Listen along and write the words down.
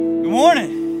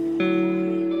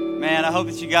morning. Man, I hope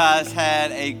that you guys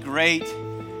had a great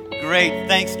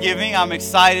Thanksgiving. I'm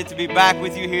excited to be back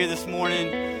with you here this morning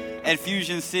at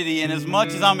Fusion City. And as much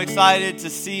as I'm excited to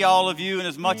see all of you, and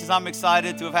as much as I'm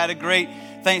excited to have had a great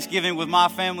Thanksgiving with my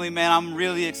family, man, I'm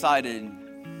really excited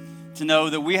to know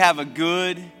that we have a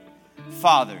good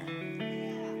Father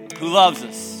who loves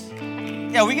us.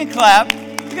 Yeah, we can clap.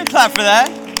 We can clap for that.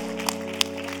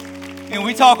 And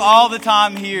we talk all the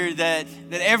time here that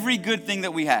every good thing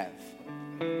that we have,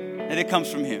 that it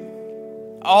comes from Him.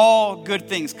 All good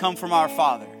things come from our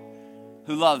Father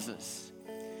who loves us.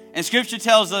 And Scripture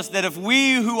tells us that if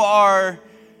we who are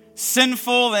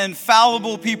sinful and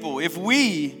fallible people, if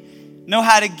we know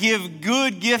how to give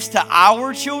good gifts to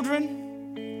our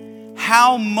children,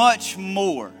 how much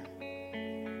more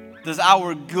does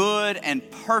our good and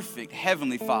perfect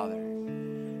Heavenly Father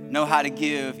know how to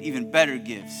give even better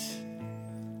gifts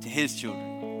to His children?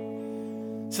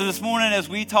 So this morning, as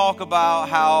we talk about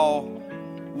how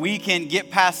we can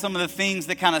get past some of the things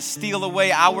that kind of steal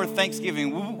away our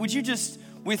Thanksgiving, would you just,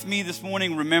 with me this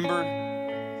morning, remember?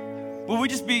 Could we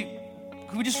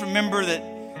just remember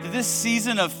that this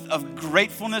season of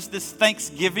gratefulness, this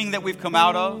Thanksgiving that we've come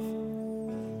out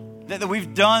of, that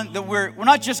we've done, that we're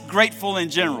not just grateful in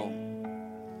general.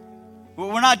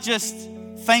 We're not just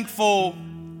thankful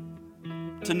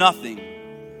to nothing,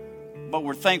 but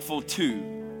we're thankful to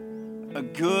a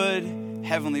good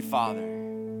Heavenly Father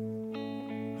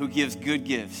who gives good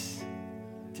gifts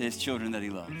to His children that He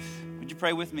loves. Would you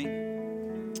pray with me?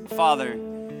 Father,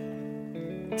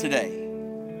 today,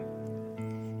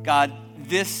 God,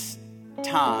 this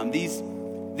time,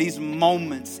 these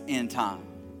moments in time,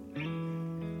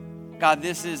 God,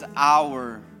 this is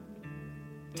our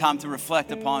time to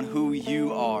reflect upon who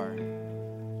You are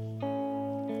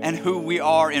and who we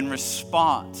are in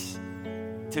response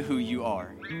to who You are.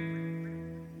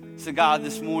 So God,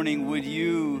 this morning, would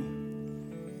You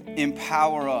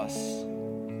empower us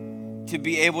to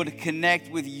be able to connect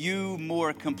with You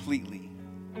more completely,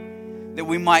 that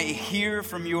we might hear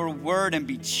from Your word and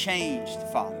be changed,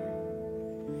 Father.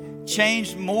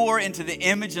 Changed more into the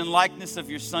image and likeness of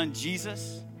Your Son,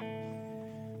 Jesus,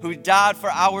 who died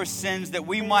for our sins, that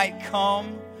we might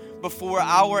come before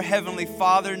our Heavenly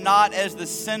Father, not as the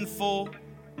sinful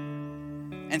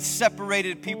and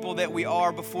separated people that we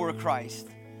are before Christ,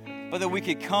 but that we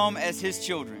could come as His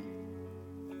children,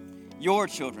 Your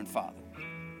children, Father.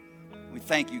 We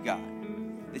thank You, God,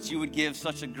 that You would give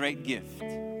such a great gift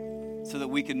so that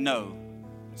we could know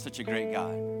such a great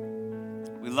God.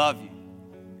 We love You.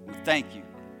 We thank You.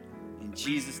 In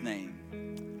Jesus'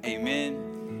 name,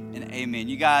 amen and amen.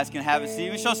 You guys can have a seat.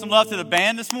 We show some love to the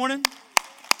band this morning.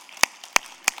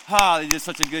 They did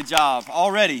such a good job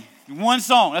already. One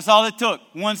song, that's all it took.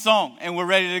 One song, and we're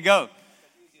ready to go.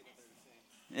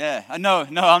 Yeah, I know.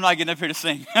 No, I'm not getting up here to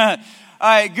sing. All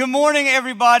right, good morning,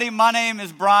 everybody. My name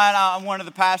is Brian. I'm one of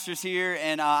the pastors here,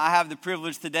 and I have the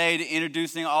privilege today to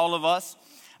introducing all of us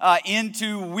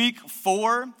into week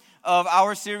 4 of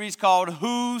our series called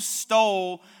Who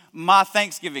Stole My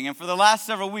Thanksgiving? And for the last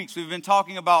several weeks, we've been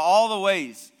talking about all the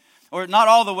ways, or not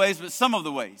all the ways, but some of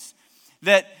the ways,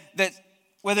 that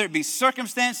whether it be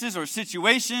circumstances or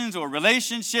situations or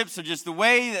relationships or just the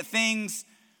way that things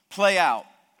play out,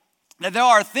 that there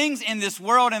are things in this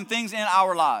world and things in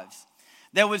our lives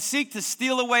that would seek to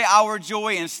steal away our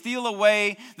joy and steal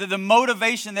away the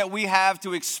motivation that we have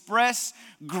to express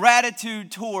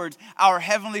gratitude towards our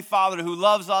Heavenly Father who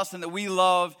loves us and that we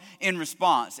love in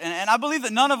response. And I believe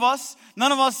that none of us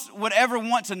would ever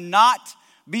want to not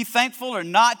be thankful or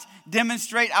not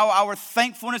demonstrate our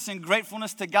thankfulness and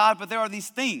gratefulness to God, but there are these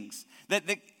things that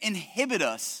inhibit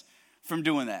us from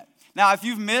doing that. Now, if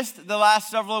you've missed the last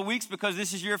several weeks because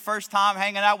this is your first time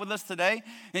hanging out with us today,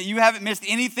 you haven't missed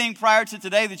anything prior to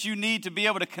today that you need to be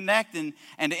able to connect and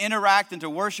to interact and to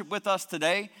worship with us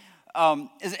today. And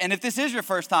if this is your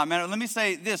first time, man, let me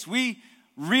say this. We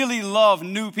really love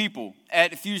new people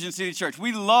at Fusion City Church.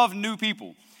 We love new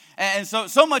people. And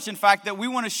so much, in fact, that we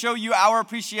want to show you our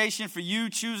appreciation for you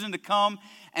choosing to come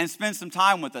and spend some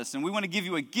time with us. And we want to give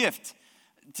you a gift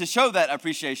to show that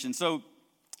appreciation. So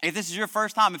if this is your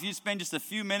first time, if you spend just a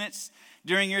few minutes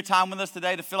during your time with us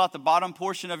today to fill out the bottom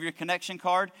portion of your connection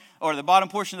card or the bottom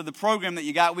portion of the program that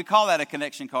you got, we call that a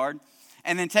connection card,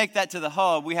 and then take that to the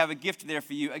hub, we have a gift there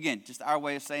for you. Again, just our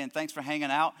way of saying thanks for hanging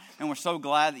out, and we're so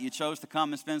glad that you chose to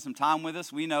come and spend some time with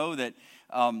us. We know that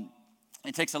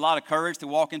it takes a lot of courage to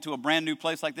walk into a brand new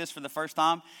place like this for the first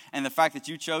time, and the fact that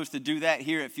you chose to do that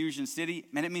here at Fusion City,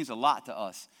 man, it means a lot to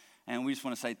us. And we just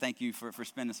want to say thank you for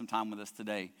spending some time with us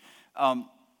today.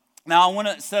 Now, I want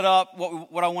to set up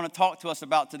what I want to talk to us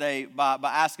about today by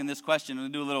asking this question,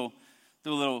 and do a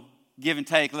little give and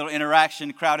take, a little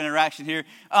interaction, crowd interaction here.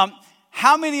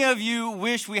 How many of you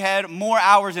wish we had more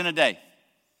hours in a day?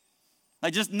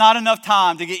 Like just not enough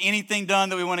time to get anything done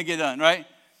that we want to get done, right?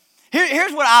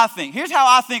 Here's what I think. Here's how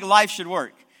I think life should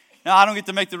work. Now, I don't get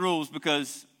to make the rules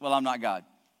because, well, I'm not God.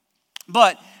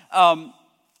 But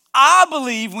I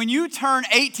believe when you turn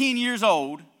 18 years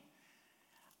old,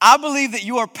 I believe that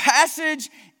your passage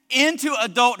into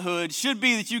adulthood should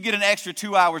be that you get an extra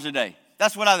 2 hours a day.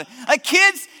 That's what I think. Like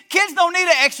kids don't need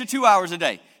an extra 2 hours a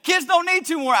day. Kids don't need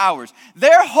 2 more hours.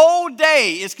 Their whole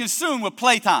day is consumed with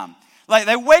playtime. Like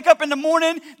they wake up in the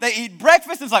morning, they eat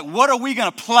breakfast, it's like, what are we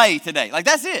gonna play today? Like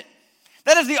that's it.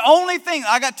 That is the only thing,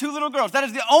 I got 2 little girls, that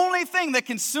is the only thing that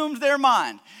consumes their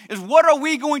mind, is what are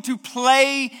we going to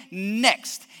play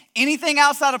next? Anything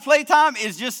outside of playtime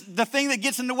is just the thing that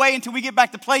gets in the way until we get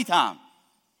back to playtime.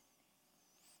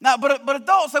 Now, but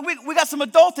adults, like we got some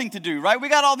adulting to do, right? We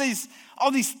got all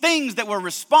these things that we're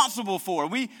responsible for.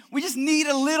 We just need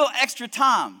a little extra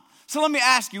time. So let me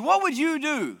ask you, what would you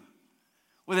do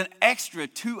with an extra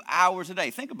 2 hours a day?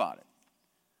 Think about it.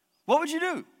 What would you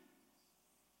do?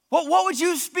 What would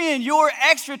you spend your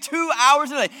extra 2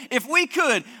 hours a day? If we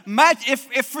could match,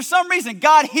 if for some reason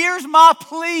God hears my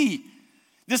plea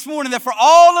this morning that for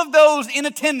all of those in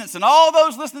attendance and all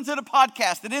those listening to the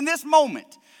podcast, that in this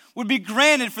moment would be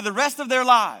granted for the rest of their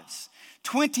lives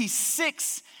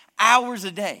 26 hours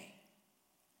a day,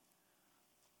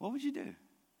 what would you do?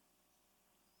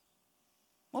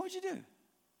 What would you do?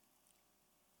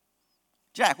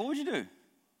 Jack, what would you do?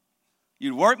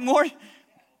 You'd work more?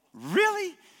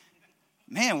 Really?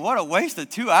 Man, what a waste of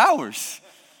 2 hours.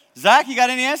 Zach, you got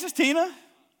any answers? Tina?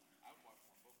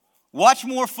 Watch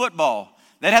more football.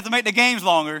 They'd have to make the games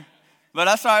longer, but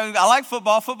that's all right. I like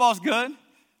football. Football's good.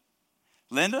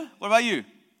 Linda, what about you?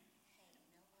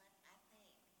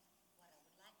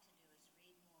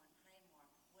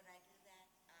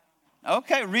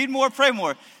 Okay, read more, pray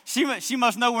more. She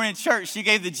must know we're in church. She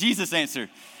gave the Jesus answer,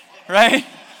 right?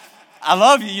 I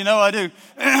love you, you know I do.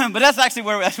 But that's actually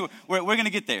where we're going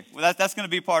to get there. That's going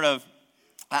to be part of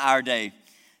our day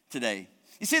today.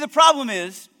 You see, the problem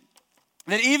is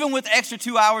that even with extra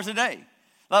 2 hours a day,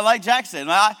 like Jack said,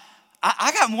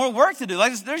 I got more work to do.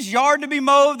 Like there's yard to be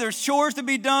mowed, there's chores to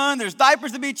be done, there's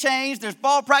diapers to be changed, there's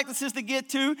ball practices to get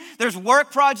to, there's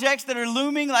work projects that are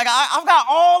looming. Like I've got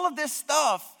all of this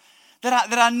stuff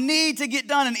that I need to get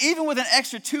done. And even with an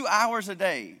extra 2 hours a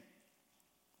day,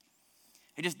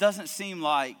 it just doesn't seem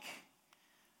like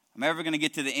I'm ever going to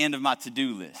get to the end of my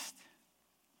to-do list.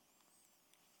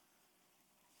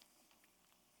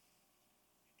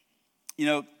 You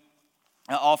know,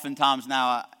 oftentimes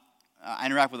now I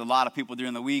interact with a lot of people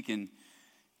during the week, and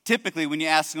typically when you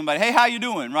ask somebody, hey, how you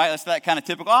doing, right? That's that kind of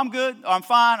typical, I'm good, or I'm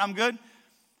fine, I'm good.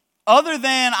 Other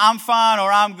than I'm fine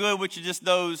or I'm good, which are just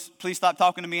those please stop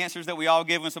talking to me answers that we all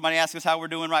give when somebody asks us how we're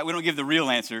doing, right? We don't give the real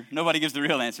answer. Nobody gives the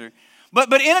real answer. But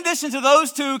in addition to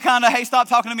those two kind of, hey, stop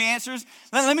talking to me answers,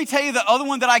 let me tell you the other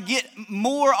one that I get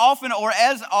more often or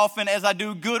as often as I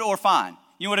do good or fine.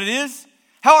 You know what it is?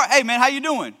 Hey, man, how you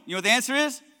doing? You know what the answer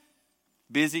is?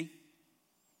 Busy.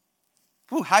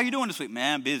 Ooh, how you doing this week?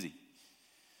 Man, I'm busy.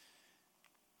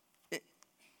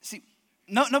 See,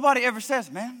 nobody ever says,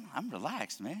 man, I'm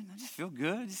relaxed, man. I just feel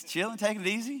good, just chilling, taking it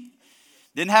easy.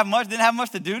 Didn't have much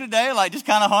to do today, like just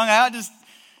kind of hung out, just.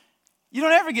 You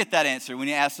don't ever get that answer when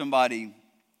you ask somebody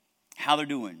how they're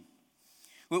doing.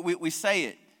 We say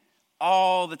it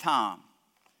all the time,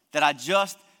 that I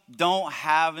just don't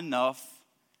have enough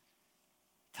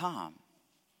time.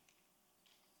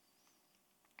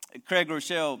 Craig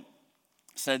Rochelle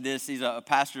said this. He's a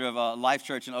pastor of a Life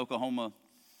Church in Oklahoma.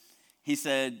 He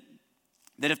said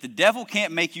that if the devil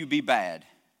can't make you be bad,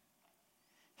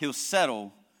 he'll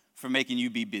settle for making you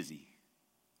be busy.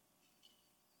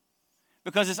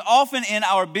 Because it's often in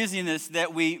our busyness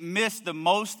that we miss the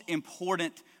most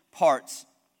important parts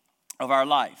of our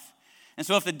life. And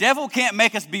so if the devil can't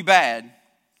make us be bad,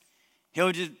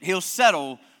 he'll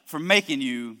settle for making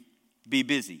you be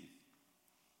busy.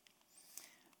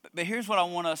 But here's what I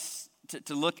want us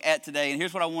to look at today, and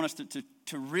here's what I want us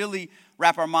to really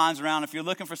wrap our minds around. If you're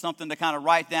looking for something to kind of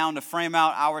write down to frame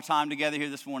out our time together here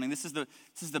this morning, this is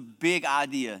the big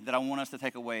idea that I want us to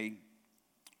take away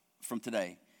from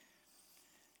today.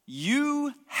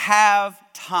 You have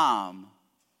time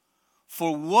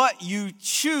for what you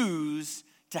choose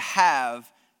to have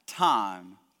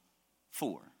time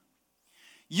for.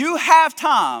 You have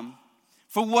time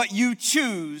for what you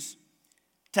choose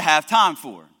to have time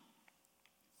for.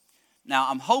 Now,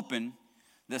 I'm hoping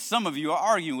that some of you are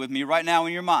arguing with me right now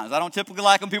in your minds. I don't typically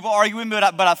like when people argue with me,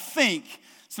 but I think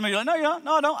some of you are like, no, you don't.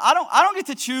 No, I don't. I don't get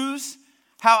to choose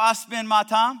how I spend my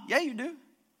time. Yeah, you do.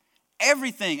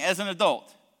 Everything as an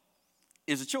adult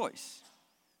is a choice,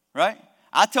 right?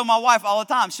 I tell my wife all the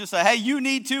time, she'll say, hey, you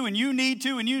need to, and you need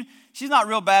to, and you. She's not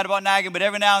real bad about nagging, but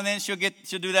every now and then she'll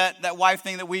do that wife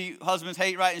thing that we husbands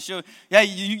hate, right? And she'll, yeah,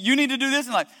 you need to do this.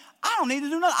 And like, I don't need to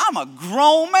do nothing. I'm a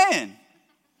grown man.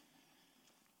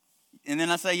 And then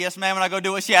I say, yes, ma'am, and I go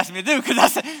do what she asked me to do,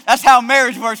 because that's how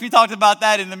marriage works. We talked about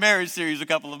that in the marriage series a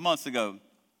couple of months ago.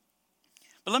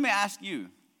 But let me ask you,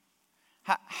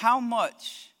 how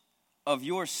much of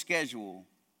your schedule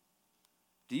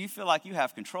do you feel like you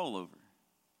have control over?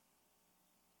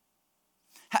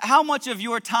 How much of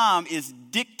your time is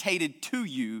dictated to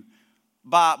you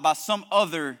by some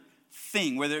other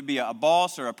thing, whether it be a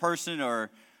boss or a person or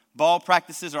ball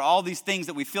practices or all these things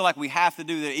that we feel like we have to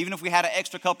do, that even if we had an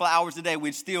extra couple of hours a day,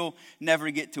 we'd still never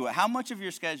get to it? How much of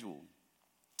your schedule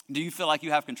do you feel like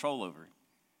you have control over?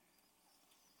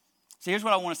 So here's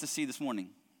what I want us to see this morning.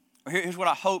 Or here's what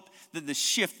I hope that the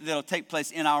shift that'll take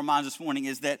place in our minds this morning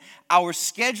is that our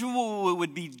schedule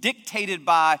would be dictated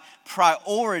by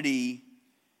priority,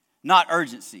 not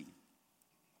urgency.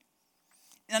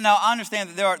 And now I understand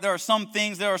that there are some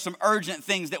things, there are some urgent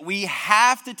things that we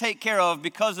have to take care of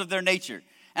because of their nature.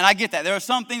 And I get that. There are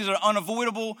some things that are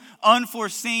unavoidable,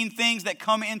 unforeseen things that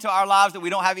come into our lives that we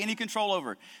don't have any control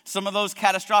over. Some of those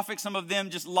catastrophic, some of them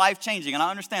just life-changing. And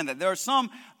I understand that. There are some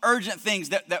urgent things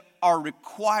that are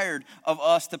required of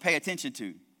us to pay attention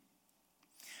to.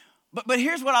 But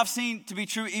here's what I've seen to be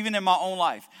true even in my own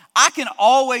life. I can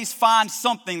always find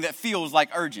something that feels like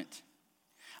urgent.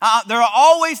 There are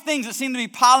always things that seem to be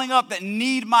piling up that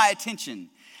need my attention.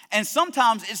 And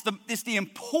sometimes it's the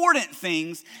important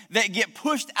things that get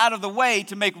pushed out of the way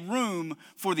to make room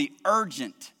for the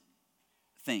urgent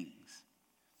things.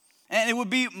 And it would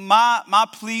be my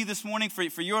plea this morning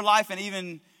for your life and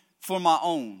even for my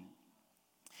own,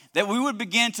 that we would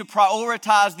begin to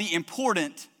prioritize the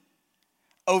important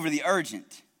over the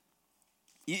urgent.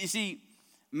 You see,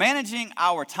 managing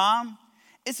our time,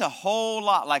 it's a whole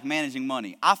lot like managing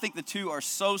money. I think the two are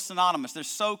so synonymous. They're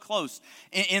so close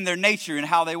in their nature and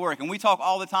how they work. And we talk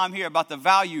all the time here about the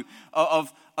value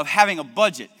of having a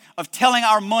budget, of telling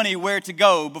our money where to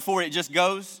go before it just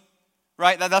goes,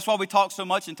 right? That's why we talk so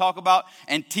much and talk about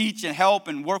and teach and help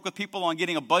and work with people on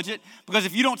getting a budget. Because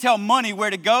if you don't tell money where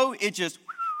to go, it just,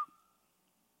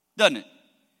 doesn't it?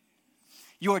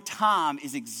 Your time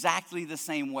is exactly the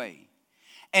same way.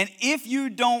 And if you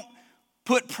don't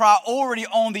put priority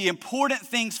on the important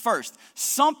things first,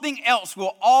 something else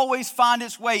will always find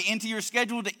its way into your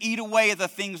schedule to eat away at the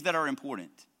things that are important.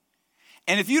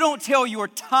 And if you don't tell your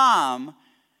time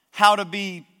how to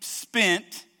be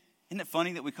spent, isn't it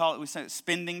funny that we say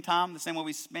spending time the same way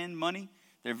we spend money?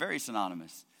 They're very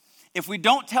synonymous. If we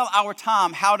don't tell our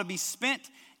time how to be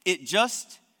spent, it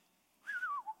just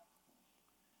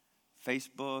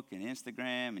Facebook and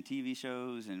Instagram and TV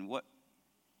shows and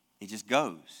it just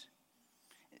goes.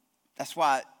 That's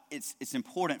why it's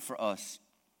important for us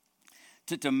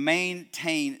to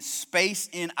maintain space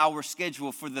in our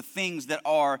schedule for the things that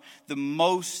are the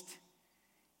most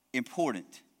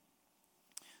important.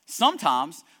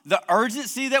 Sometimes the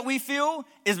urgency that we feel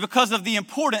is because of the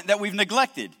important that we've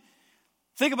neglected.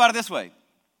 Think about it this way.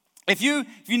 If you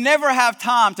never have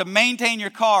time to maintain your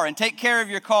car and take care of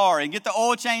your car and get the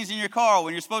oil changed in your car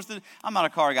when you're supposed to, I'm not a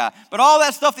car guy, but all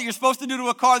that stuff that you're supposed to do to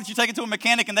a car that you take it to a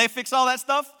mechanic and they fix all that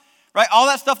stuff, right? All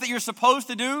that stuff that you're supposed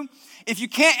to do. If you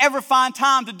can't ever find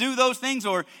time to do those things,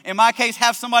 or in my case,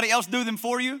 have somebody else do them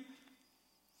for you,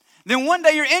 then one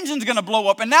day your engine's going to blow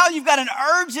up and now you've got an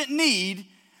urgent need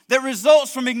that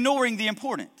results from ignoring the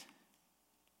important.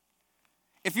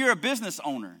 If you're a business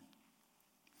owner,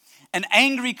 an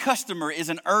angry customer is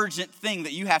an urgent thing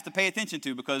that you have to pay attention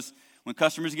to, because when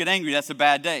customers get angry, that's a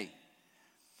bad day.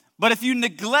 But if you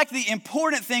neglect the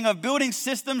important thing of building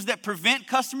systems that prevent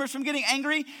customers from getting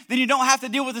angry, then you don't have to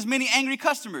deal with as many angry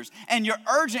customers. And your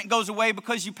urgent goes away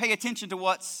because you pay attention to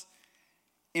what's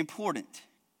important.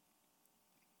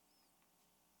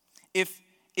 If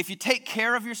you take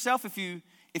care of yourself, if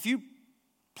you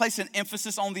place an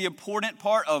emphasis on the important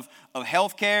part of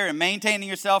healthcare and maintaining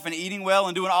yourself and eating well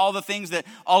and doing all the things that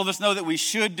all of us know that we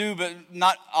should do, but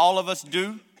not all of us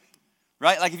do,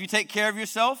 right? Like if you take care of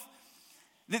yourself,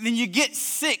 then you get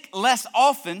sick less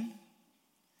often,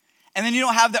 and then you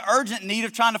don't have the urgent need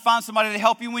of trying to find somebody to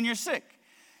help you when you're sick.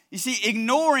 You see,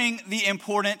 ignoring the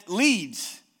important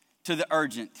leads to the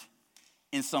urgent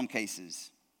in some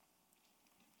cases.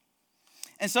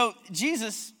 And so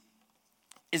Jesus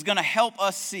is going to help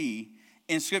us see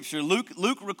in Scripture. Luke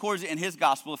records it in his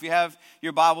gospel. If you have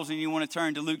your Bibles and you want to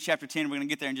turn to Luke chapter 10, we're going to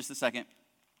get there in just a second.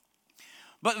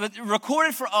 But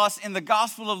recorded for us in the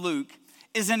Gospel of Luke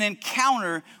is an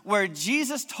encounter where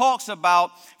Jesus talks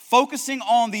about focusing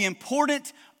on the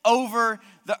important over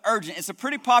the urgent. It's a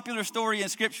pretty popular story in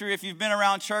Scripture if you've been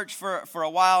around church for a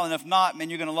while, and if not, man,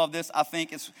 you're going to love this.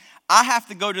 I have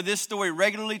to go to this story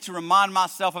regularly to remind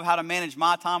myself of how to manage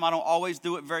my time. I don't always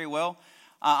do it very well.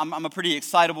 I'm a pretty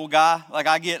excitable guy. Like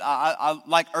I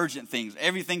like urgent things.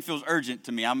 Everything feels urgent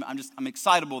to me. I'm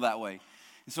excitable that way.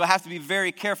 And so I have to be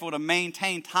very careful to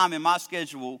maintain time in my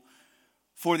schedule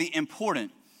for the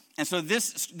important. And so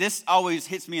this always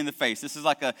hits me in the face.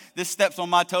 This steps on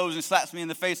my toes and slaps me in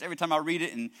the face every time I read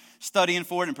it and studying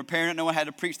for it and preparing it. No one had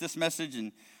to preach this message.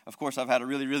 And of course, I've had a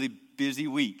really, really busy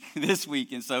week this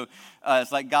week. And so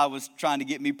it's like God was trying to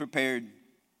get me prepared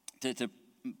to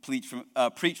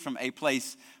preach from a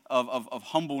place of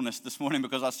humbleness this morning,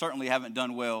 because I certainly haven't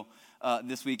done well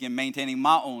this week in maintaining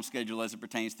my own schedule as it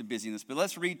pertains to busyness. But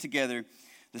let's read together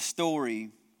the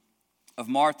story of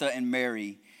Martha and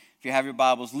Mary. If you have your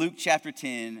Bibles, Luke chapter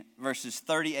 10, verses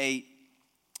 38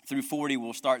 through 40,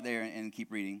 we'll start there and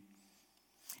keep reading.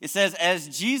 It says,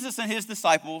 as Jesus and his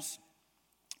disciples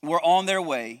were on their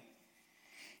way,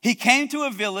 he came to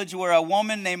a village where a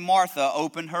woman named Martha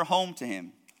opened her home to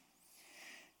him.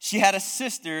 She had a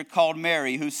sister called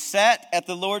Mary who sat at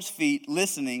the Lord's feet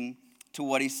listening to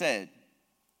what he said.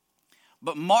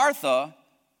 But Martha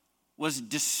was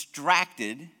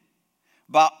distracted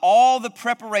by all the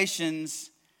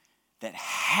preparations that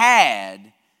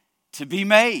had to be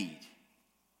made.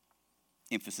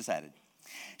 Emphasis added.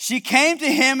 She came to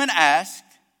him and asked,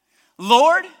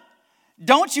 Lord,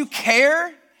 don't you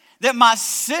care that my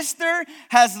sister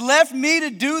has left me to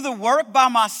do the work by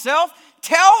myself?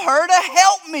 Tell her to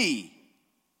help me.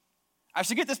 I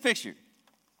should get this picture.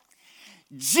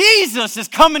 Jesus is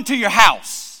coming to your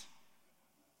house.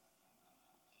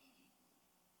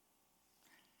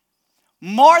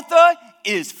 Martha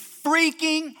is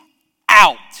freaking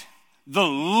out. The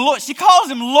Lord, she calls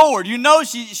him Lord. You know,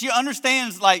 she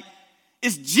understands, like,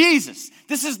 it's Jesus.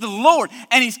 This is the Lord,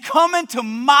 and he's coming to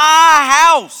my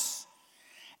house.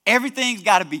 Everything's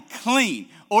got to be clean,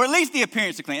 or at least the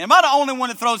appearance of clean. Am I the only one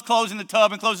that throws clothes in the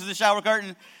tub and closes the shower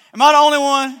curtain? Am I the only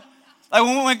one?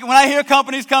 Like when I hear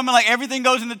companies coming, like everything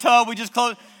goes in the tub, we just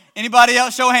close. Anybody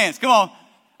else? Show hands. Come on.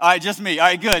 All right, just me. All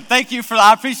right, good. Thank you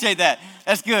I appreciate that.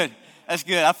 That's good. That's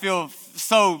good. I feel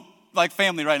so like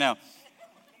family right now.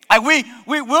 Like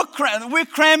we'll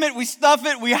cram it, we stuff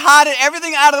it, we hide it,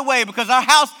 everything out of the way, because our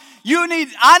house,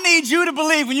 I need you to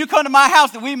believe when you come to my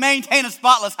house that we maintain a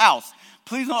spotless house.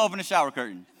 Please don't open the shower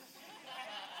curtain.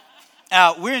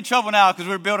 We're in trouble now because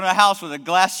we're building a house with a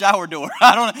glass shower door.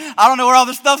 I don't know where all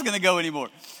this stuff's going to go anymore.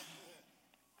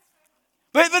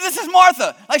 But this is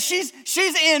Martha. Like she's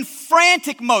in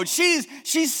frantic mode. She's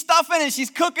stuffing and she's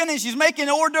cooking and she's making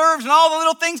hors d'oeuvres and all the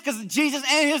little things because Jesus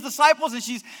and his disciples, and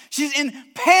she's in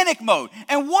panic mode.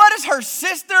 And what is her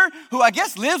sister, who I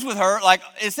guess lives with her, like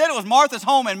it said it was Martha's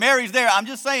home and Mary's there. I'm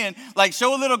just saying, like,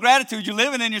 show a little gratitude. You're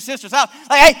living in your sister's house.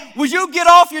 Like, hey, would you get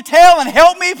off your tail and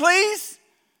help me, please?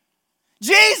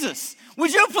 Jesus,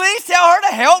 would you please tell her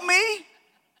to help me?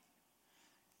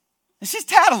 And she's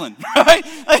tattling, right?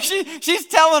 Like she's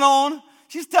telling on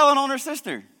her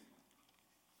sister.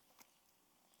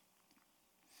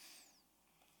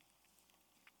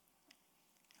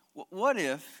 What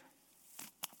if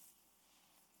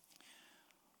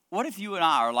you and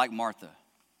I are like Martha?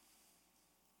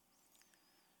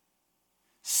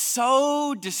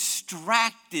 So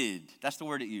distracted. That's the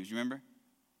word it used, remember?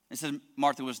 It says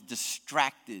Martha was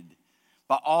distracted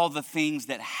by all the things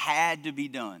that had to be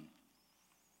done.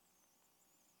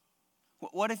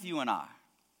 What if you and I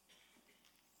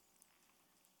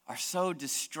are so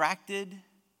distracted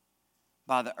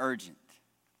by the urgent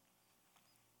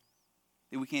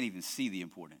that we can't even see the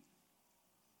important?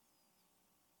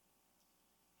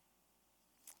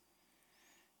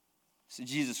 So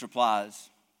Jesus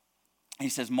replies, he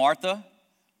says, Martha,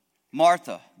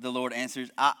 Martha, the Lord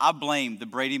answers. I blame the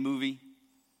Brady movie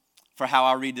for how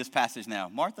I read this passage now.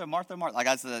 Martha, Martha, Martha. Like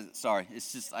I said, sorry,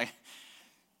 it's just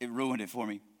it ruined it for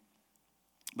me.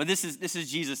 But this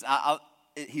is Jesus.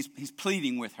 He's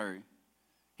pleading with her.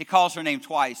 He calls her name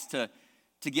twice to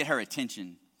get her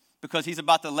attention because he's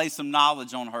about to lay some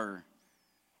knowledge on her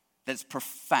that's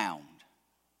profound.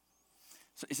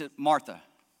 So he said, Martha,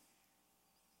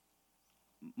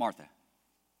 Martha,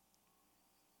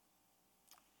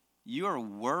 you are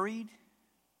worried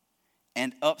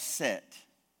and upset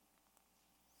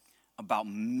about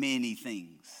many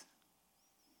things.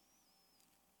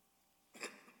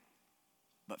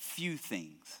 but few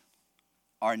things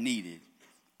are needed,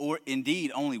 or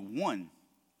indeed only one.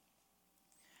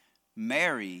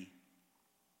 Mary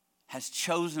has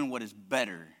chosen what is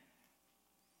better,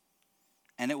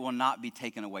 and it will not be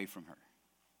taken away from her.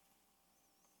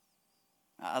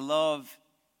 I love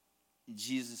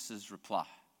Jesus' reply.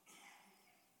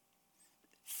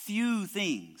 Few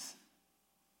things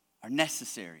are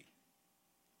necessary.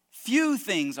 Few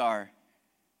things are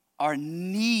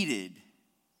needed.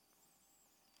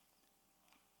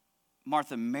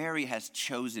 Martha, Mary has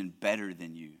chosen better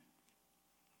than you.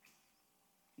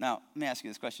 Now, let me ask you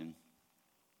this question.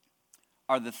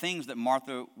 Are the things that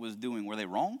Martha was doing, were they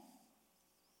wrong?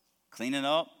 Cleaning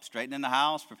up, straightening the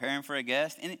house, preparing for a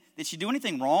guest. Did she do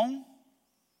anything wrong?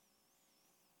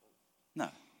 No.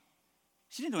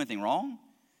 She didn't do anything wrong.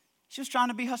 She was trying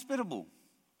to be hospitable,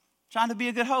 trying to be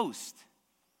a good host.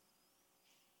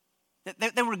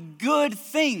 They were good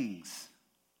things.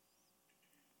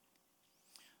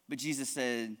 But Jesus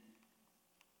said,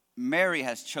 Mary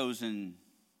has chosen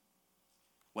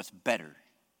what's better.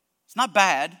 It's not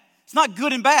bad. It's not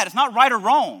good and bad. It's not right or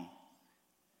wrong.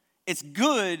 It's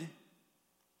good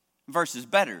versus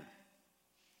better.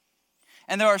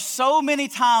 And there are so many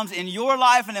times in your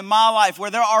life and in my life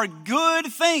where there are good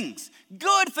things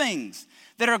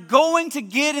that are going to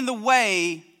get in the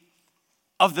way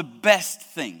of the best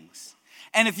things.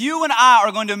 And if you and I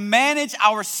are going to manage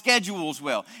our schedules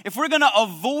well, if we're going to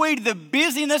avoid the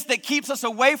busyness that keeps us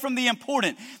away from the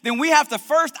important, then we have to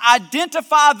first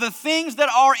identify the things that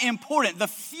are important, the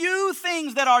few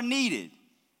things that are needed,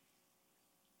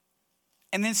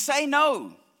 and then say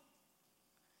no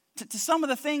to some of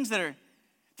the things that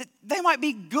they might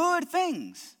be good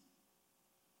things.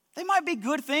 They might be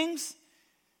good things.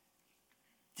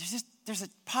 There's a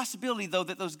possibility, though,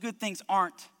 that those good things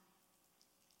aren't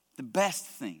the best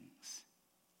things.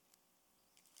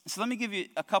 So let me give you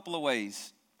a couple of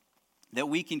ways that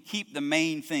we can keep the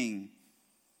main thing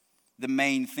the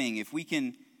main thing. If we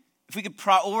could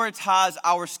prioritize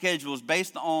our schedules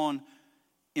based on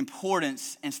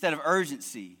importance instead of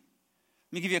urgency,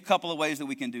 let me give you a couple of ways that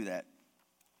we can do that.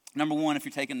 Number one, if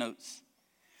you're taking notes,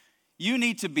 you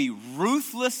need to be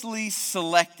ruthlessly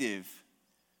selective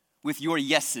with your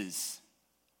yeses.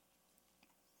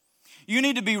 You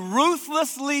need to be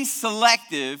ruthlessly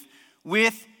selective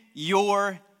with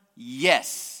your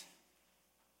yes.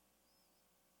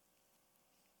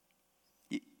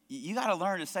 You got to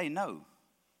learn to say no.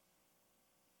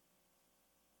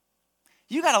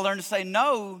 You got to learn to say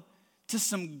no to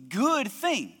some good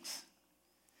things.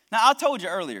 Now, I told you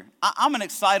earlier, I'm an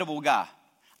excitable guy.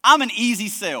 I'm an easy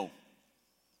sell.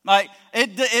 Like,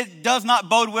 it does not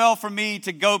bode well for me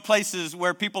to go places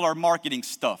where people are marketing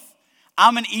stuff.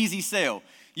 I'm an easy sell.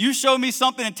 You show me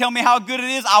something and tell me how good it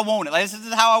is, I want it. Like, this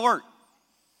is how I work.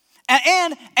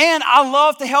 And I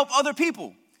love to help other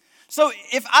people. So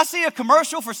if I see a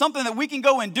commercial for something that we can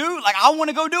go and do, like, I want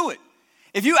to go do it.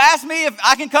 If you ask me if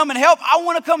I can come and help, I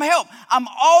want to come help. I'm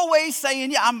always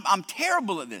saying, yeah, I'm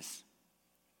terrible at this.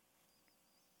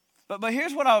 But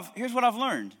here's what I've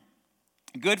learned.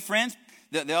 Good friends,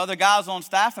 the other guys on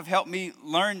staff have helped me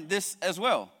learn this as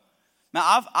well.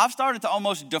 Now, I've started to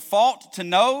almost default to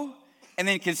no and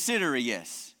then consider a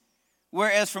yes.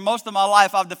 Whereas for most of my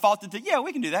life, I've defaulted to, yeah,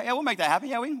 we can do that. Yeah, we'll make that happen.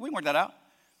 Yeah, we can work that out.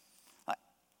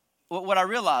 What I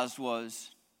realized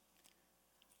was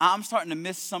I'm starting to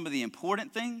miss some of the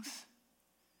important things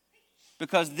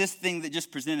because this thing that just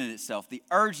presented itself, the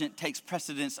urgent takes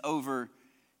precedence over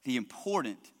the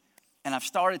important. And I've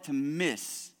started to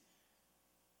miss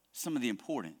some of the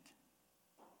important.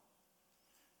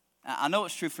 I know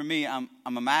it's true for me. I'm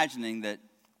imagining that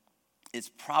it's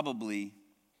probably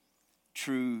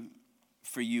true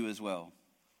for you as well.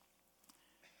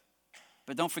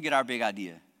 But don't forget our big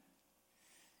idea.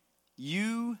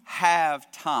 You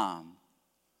have time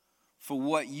for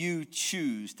what you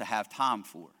choose to have time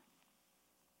for.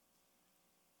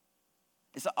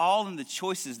 It's all in the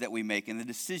choices that we make and the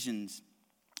decisions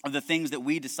of the things that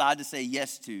we decide to say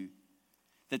yes to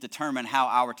that determine how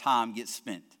our time gets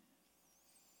spent.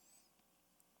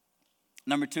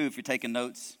 Number two, if you're taking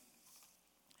notes,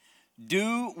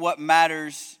 do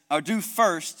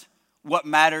first what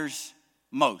matters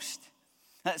most.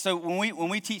 So when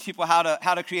we teach people how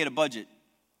to create a budget,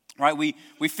 right?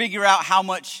 We figure out how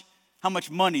much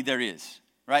money there is,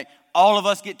 right? All of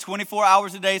us get 24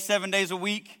 hours a day, 7 days a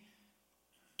week,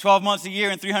 12 months a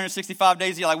year, and 365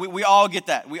 days a year. Like we all get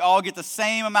that. We all get the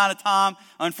same amount of time.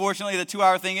 Unfortunately, the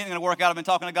 2-hour thing isn't going to work out. I've been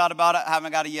talking to God about it. I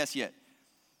haven't got a yes yet.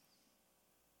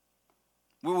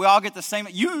 We all get the same.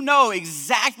 You know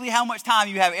exactly how much time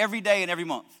you have every day and every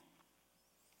month.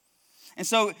 And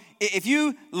so if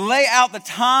you lay out the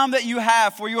time that you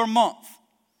have for your month,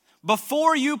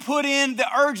 before you put in the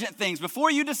urgent things,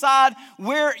 before you decide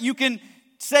where you can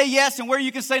say yes and where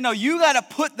you can say no, you got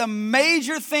to put the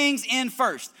major things in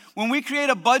first. When we create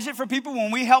a budget for people,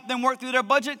 when we help them work through their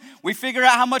budget, we figure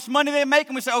out how much money they make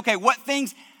and we say, okay, what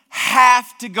things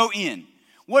have to go in?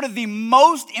 What are the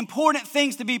most important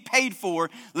things to be paid for?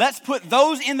 Let's put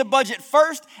those in the budget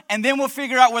first, and then we'll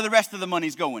figure out where the rest of the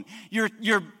money's going. Your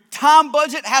time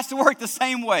budget has to work the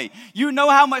same way. You know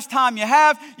how much time you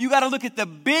have. You got to look at the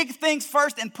big things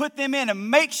first and put them in and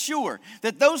make sure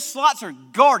that those slots are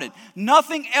guarded.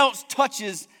 Nothing else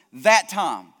touches that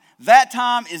time. That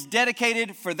time is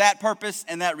dedicated for that purpose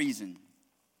and that reason.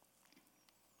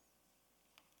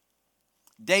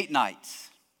 Date nights.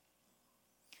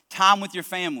 Time with your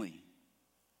family.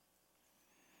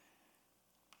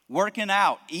 Working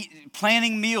out,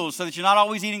 planning meals so that you're not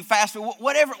always eating fast food.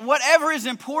 Whatever is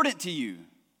important to you.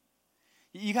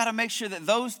 You got to make sure that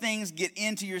those things get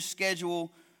into your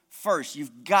schedule first.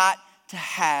 You've got to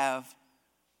have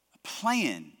a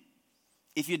plan.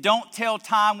 If you don't tell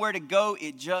time where to go,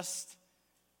 it just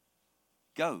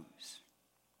goes.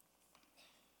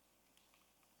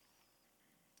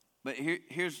 But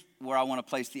here's where I want to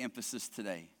place the emphasis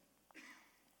today.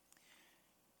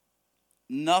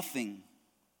 Nothing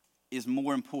is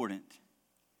more important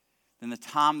than the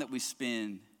time that we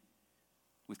spend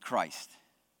with Christ.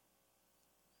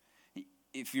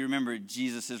 If you remember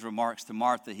Jesus' remarks to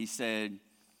Martha, he said,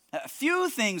 a few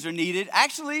things are needed.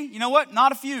 Actually, you know what?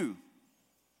 Not a few.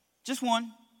 Just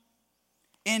one.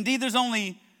 Indeed, there's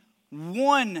only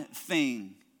one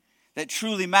thing that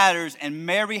truly matters, and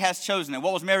Mary has chosen it.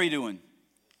 What was Mary doing?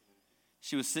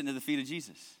 She was sitting at the feet of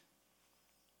Jesus.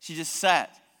 She just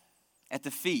sat at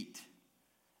the feet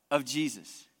of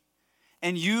Jesus.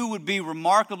 And you would be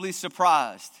remarkably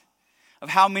surprised of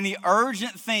how many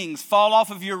urgent things fall off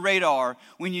of your radar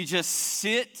when you just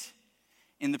sit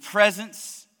in the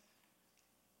presence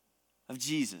of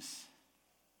Jesus.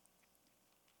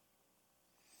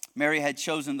 Mary had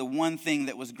chosen the one thing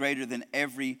that was greater than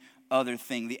every other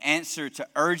thing. The answer to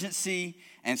urgency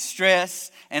and stress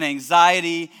and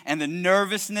anxiety and the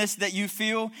nervousness that you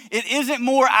feel, it isn't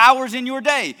more hours in your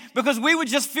day, because we would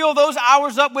just fill those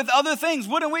hours up with other things,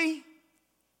 wouldn't we?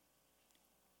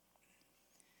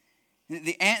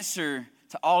 The answer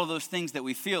to all of those things that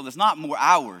we feel is not more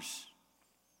hours,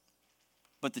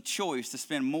 but the choice to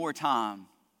spend more time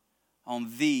on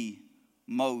the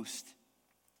most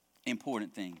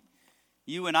important thing.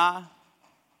 You and I,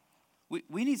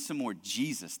 we need some more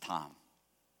Jesus time.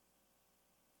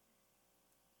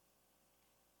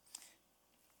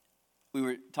 We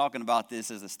were talking about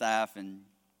this as a staff and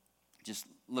just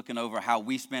looking over how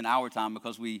we spend our time,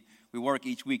 because we work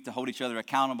each week to hold each other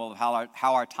accountable of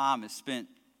how our time is spent.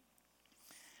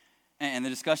 And the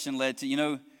discussion led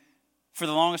to, for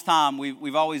the longest time,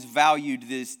 we've always valued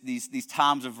these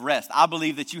times of rest. I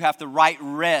believe that you have to write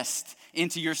rest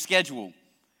into your schedule,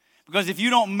 because if you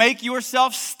don't make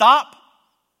yourself stop,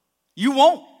 you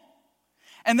won't.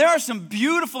 And there are some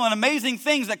beautiful and amazing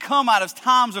things that come out of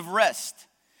times of rest.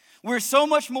 We're so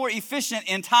much more efficient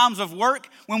in times of work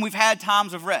when we've had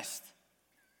times of rest.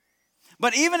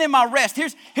 But even in my rest,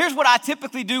 here's what I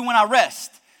typically do when I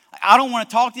rest. I don't want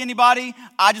to talk to anybody.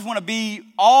 I just want to be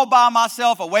all by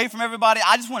myself, away from everybody.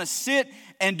 I just want to sit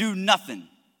and do nothing.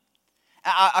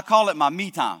 I call it my me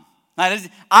time.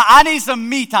 I need some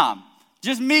me time.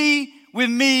 Just me with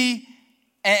me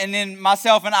and then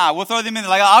myself and I. We'll throw them in there.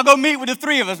 Like, I'll go meet with the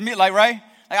three of us. Right?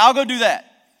 Like, I'll go do that.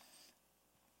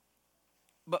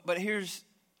 But here's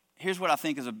what I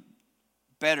think is a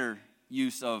better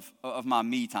use of my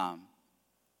me time.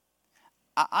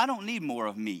 I don't need more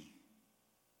of me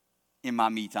in my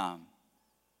me time.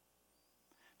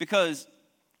 Because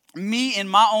me in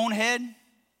my own head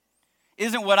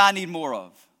isn't what I need more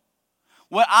of.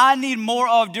 What I need more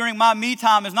of during my me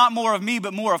time is not more of me,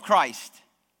 but more of Christ.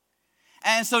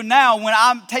 And so now when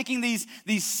I'm taking these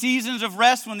seasons of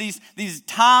rest, when these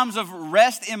times of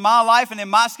rest in my life and in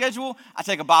my schedule, I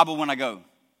take a Bible when I go.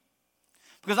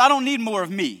 Because I don't need more of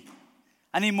me.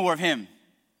 I need more of Him.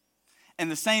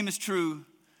 And the same is true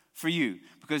for you.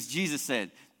 Because Jesus said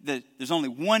that there's only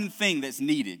one thing that's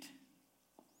needed.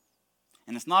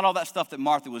 And it's not all that stuff that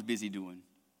Martha was busy doing.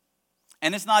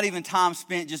 And it's not even time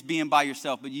spent just being by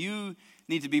yourself. But you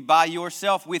need to be by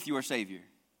yourself with your Savior.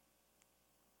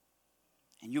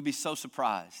 And you'll be so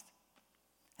surprised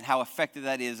at how effective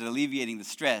that is at alleviating the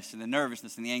stress and the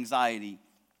nervousness and the anxiety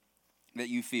that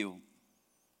you feel.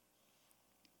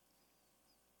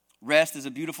 Rest is a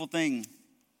beautiful thing.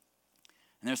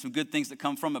 And there's some good things that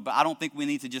come from it. But I don't think we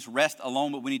need to just rest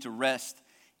alone, but we need to rest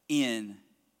in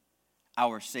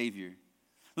our Savior.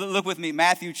 Look with me,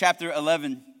 Matthew chapter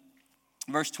 11,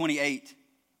 verse 28.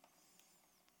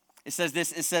 It says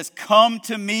this, it says, "Come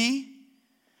to me,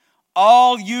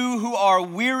 all you who are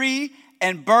weary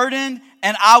and burdened,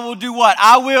 and I will do what?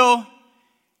 I will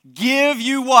give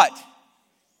you what?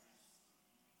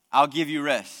 I'll give you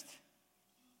rest."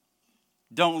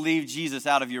 Don't leave Jesus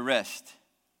out of your rest.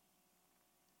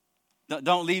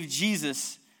 Don't leave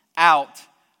Jesus out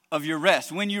of your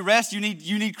rest. When you rest, you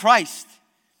need Christ.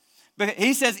 But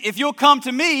he says, if you'll come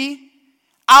to me,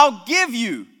 I'll give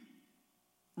you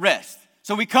rest.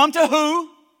 So we come to who?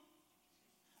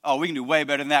 Oh, we can do way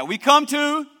better than that. We come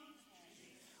to,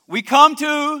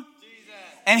 Jesus.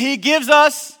 And he gives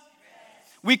us.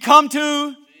 We come to,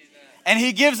 Jesus. And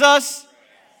he gives us.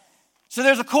 So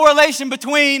there's a correlation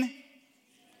between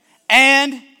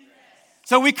and.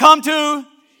 So we come to,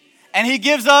 and he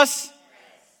gives us.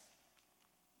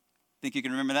 Think you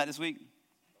can remember that this week?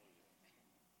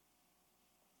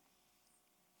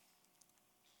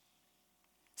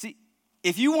 See,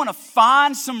 if you want to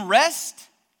find some rest,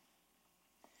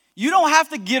 you don't have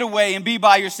to get away and be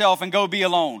by yourself and go be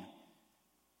alone.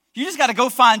 You just got to go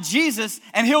find Jesus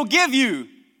and he'll give you.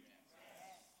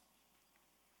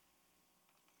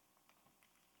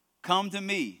 Come to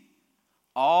me,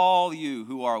 all you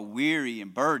who are weary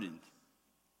and burdened.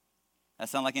 That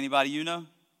sound like anybody you know?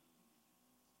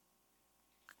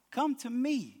 Come to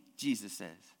me, Jesus says.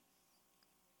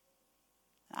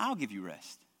 I'll give you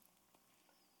rest.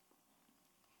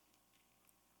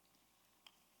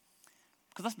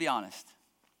 Because let's be honest.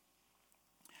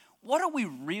 What are we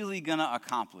really going to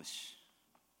accomplish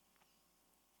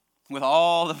with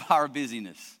all of our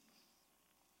busyness?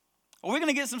 Are we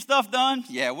going to get some stuff done?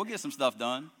 Yeah, we'll get some stuff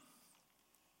done.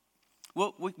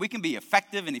 We can be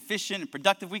effective and efficient and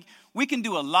productive. We can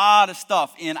do a lot of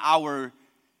stuff in our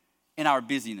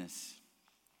busyness.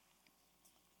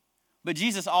 But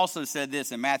Jesus also said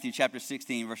this in Matthew chapter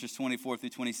 16, verses 24 through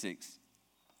 26.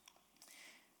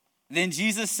 Then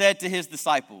Jesus said to his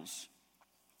disciples,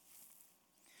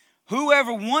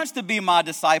 "Whoever wants to be my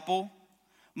disciple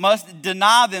must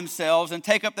deny themselves and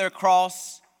take up their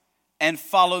cross and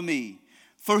follow me.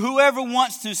 For whoever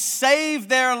wants to save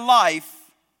their life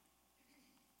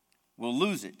will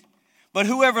lose it. But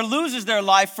whoever loses their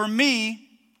life for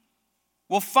me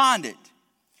will find it.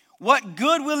 What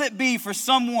good will it be for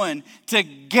someone to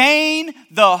gain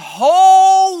the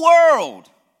whole world,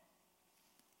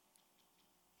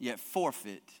 yet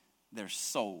forfeit their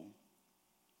soul?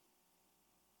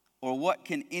 Or what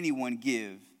can anyone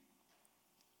give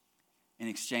in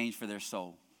exchange for their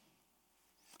soul?"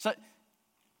 So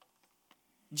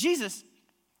Jesus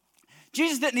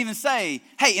didn't even say,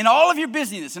 hey, in all of your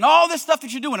busyness and all this stuff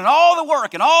that you're doing and all the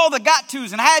work and all the got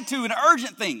tos and had to and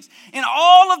urgent things, in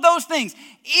all of those things,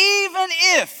 even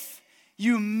if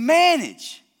you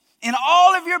manage in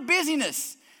all of your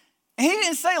busyness, and he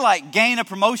didn't say like gain a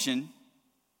promotion.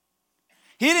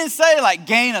 He didn't say like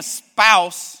gain a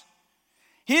spouse.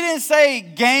 He didn't say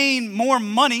gain more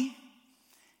money.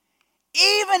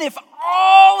 Even if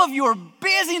all of your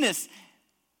busyness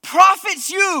profits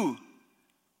you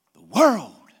the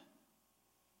world,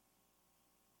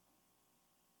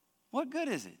 what good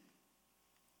is it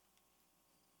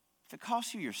if it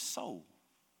costs you your soul?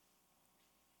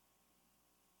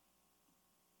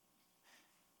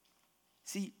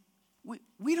 See,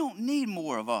 we don't need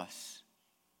more of us.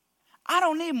 I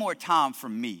don't need more time for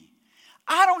me.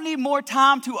 I don't need more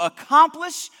time to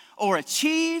accomplish or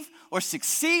achieve or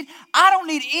succeed. I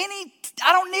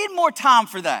don't need more time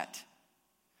for that.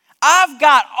 I've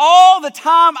got all the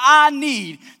time I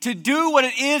need to do what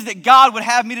it is that God would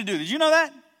have me to do. Did you know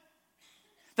that?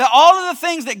 That all of the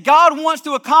things that God wants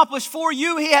to accomplish for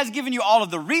you, he has given you all of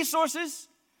the resources,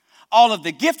 all of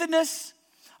the giftedness,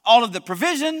 all of the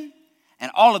provision,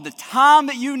 and all of the time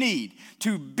that you need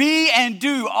to be and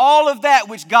do all of that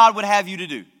which God would have you to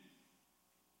do.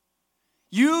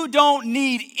 You don't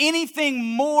need anything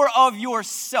more of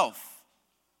yourself.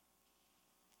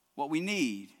 What we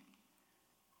need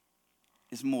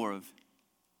is more of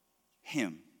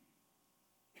him.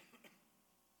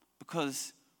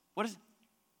 Because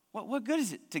what good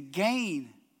is it to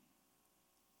gain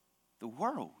the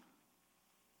world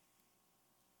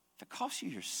if it costs you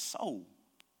your soul?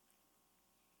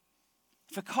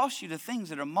 If it costs you the things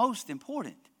that are most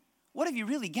important, what have you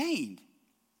really gained?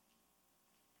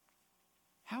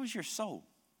 How is your soul?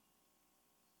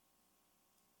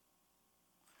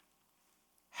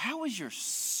 How is your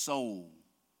soul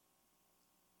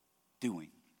doing?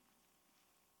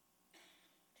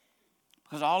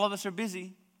 Because all of us are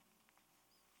busy.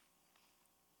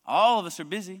 All of us are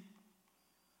busy.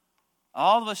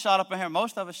 All of us shot up a hand.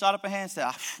 Most of us shot up a hand and said,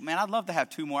 man, I'd love to have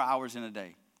 2 more hours in a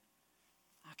day.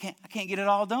 I can't get it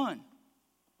all done.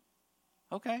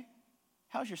 Okay.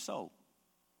 How's your soul?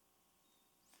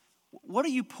 What are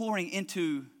you pouring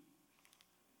into?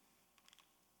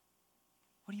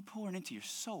 What are you pouring into your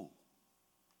soul?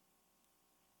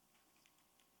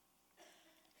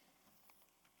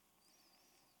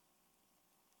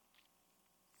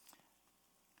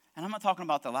 And I'm not talking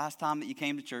about the last time that you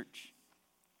came to church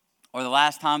or the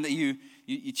last time that you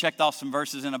checked off some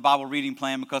verses in a Bible reading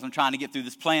plan because I'm trying to get through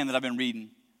this plan that I've been reading.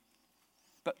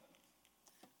 But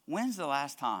when's the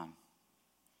last time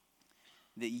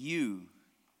that you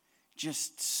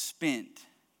just spent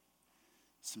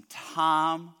some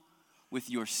time with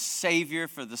your Savior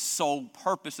for the sole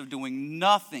purpose of doing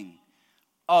nothing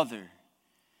other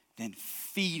than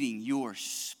feeding your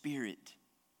spirit,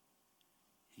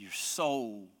 your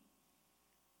soul?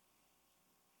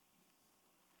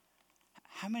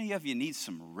 How many of you need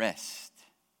some rest?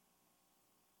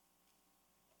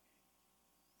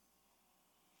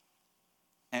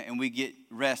 And we get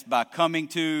rest by coming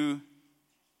to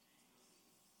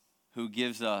who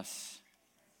gives us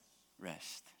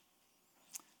rest.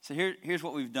 So here's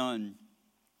what we've done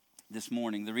this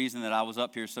morning. The reason that I was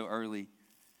up here so early,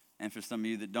 and for some of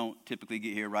you that don't typically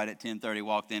get here right at 10:30,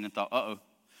 walked in and thought, uh-oh.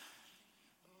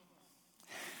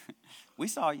 We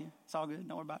saw you. It's all good.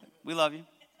 Don't worry about it. We love you.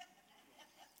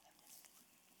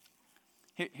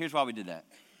 Here's why we did that.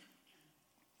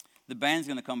 The band's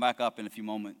going to come back up in a few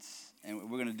moments, and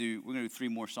we're going to do 3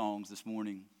 more songs this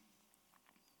morning.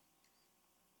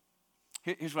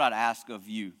 Here's what I'd ask of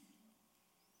you.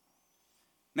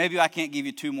 Maybe I can't give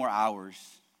you 2 more hours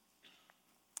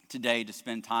today to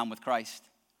spend time with Christ.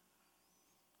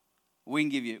 We can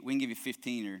give you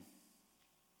 15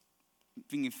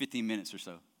 minutes or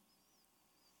so.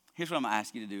 Here's what I'm going to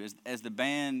ask you to do. As the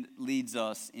band leads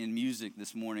us in music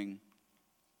this morning,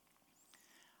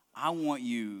 I want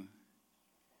you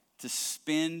to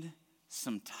spend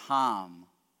some time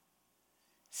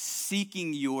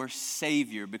seeking your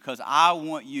Savior because I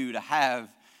want you to have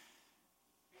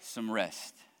some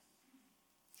rest.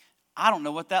 I don't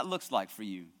know what that looks like for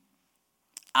you.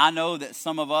 I know that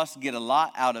some of us get a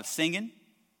lot out of singing.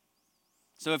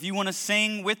 So if you want to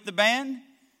sing with the band,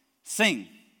 sing.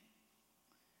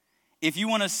 If you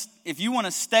want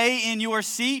to stay in your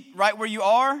seat right where you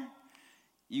are,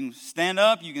 you can stand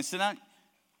up, you can sit down.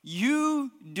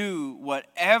 You do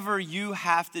whatever you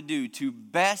have to do to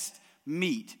best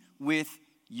meet with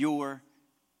your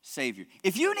Savior.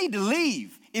 If you need to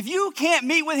leave, if you can't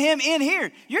meet with him in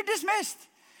here, you're dismissed.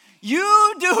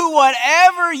 You do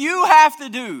whatever you have to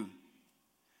do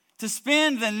to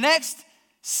spend the next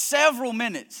several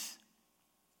minutes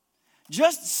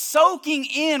just soaking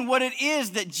in what it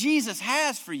is that Jesus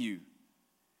has for you.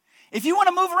 If you want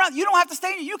to move around, you don't have to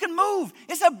stay. You can move.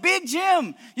 It's a big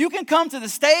gym. You can come to the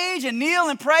stage and kneel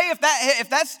and pray if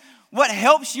that's what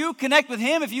helps you connect with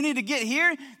him. If you need to get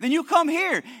here, then you come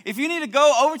here. If you need to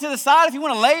go over to the side, if you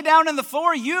want to lay down on the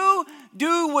floor, you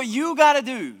do what you got to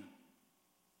do.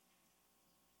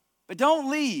 But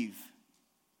don't leave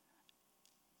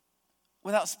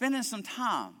without spending some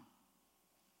time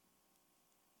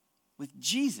with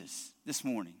Jesus this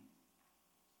morning.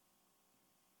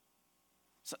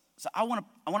 So I want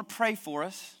to pray for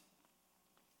us,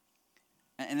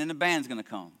 and then the band's going to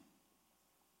come.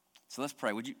 So let's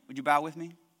pray. Would you bow with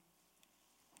me?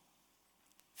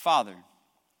 Father,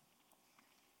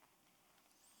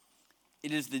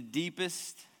 it is the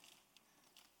deepest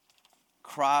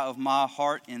cry of my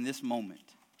heart in this moment,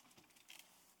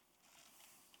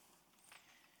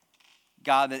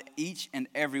 God, that each and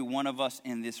every one of us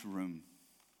in this room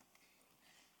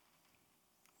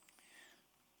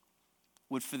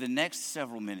would, for the next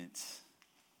several minutes,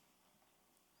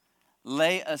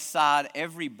 lay aside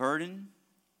every burden,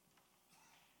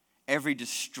 every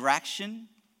distraction,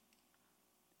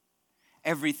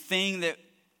 everything that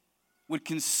would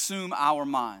consume our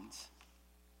minds.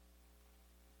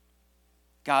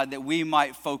 God, that we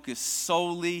might focus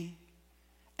solely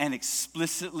and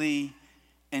explicitly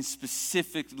and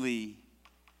specifically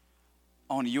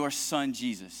on your Son,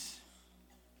 Jesus.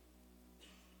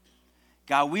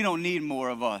 God, we don't need more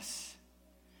of us.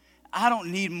 I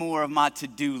don't need more of my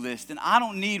to-do list, and I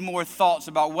don't need more thoughts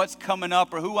about what's coming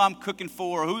up or who I'm cooking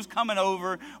for or who's coming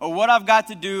over or what I've got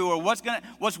to do or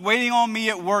what's waiting on me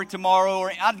at work tomorrow.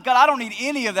 God, I don't need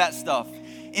any of that stuff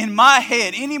in my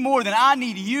head any more than I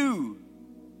need you.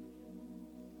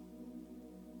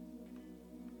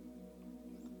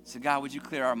 So God, would you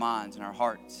clear our minds and our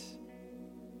hearts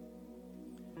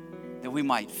that we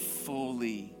might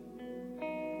fully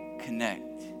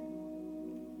connect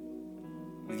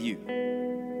with you.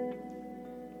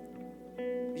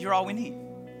 You're all we need.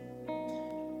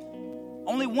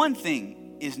 Only one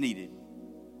thing is needed,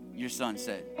 your son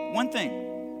said. One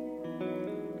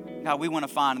thing. God, we want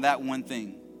to find that one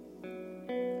thing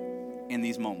in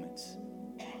these moments.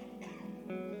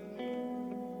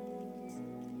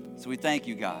 So we thank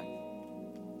you, God,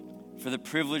 for the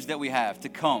privilege that we have to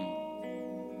come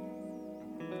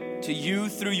to you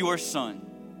through your son,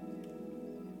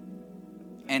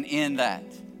 and in that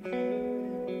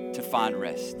to find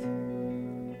rest.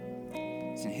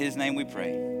 It's in his name we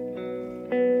pray.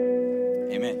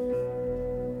 Amen.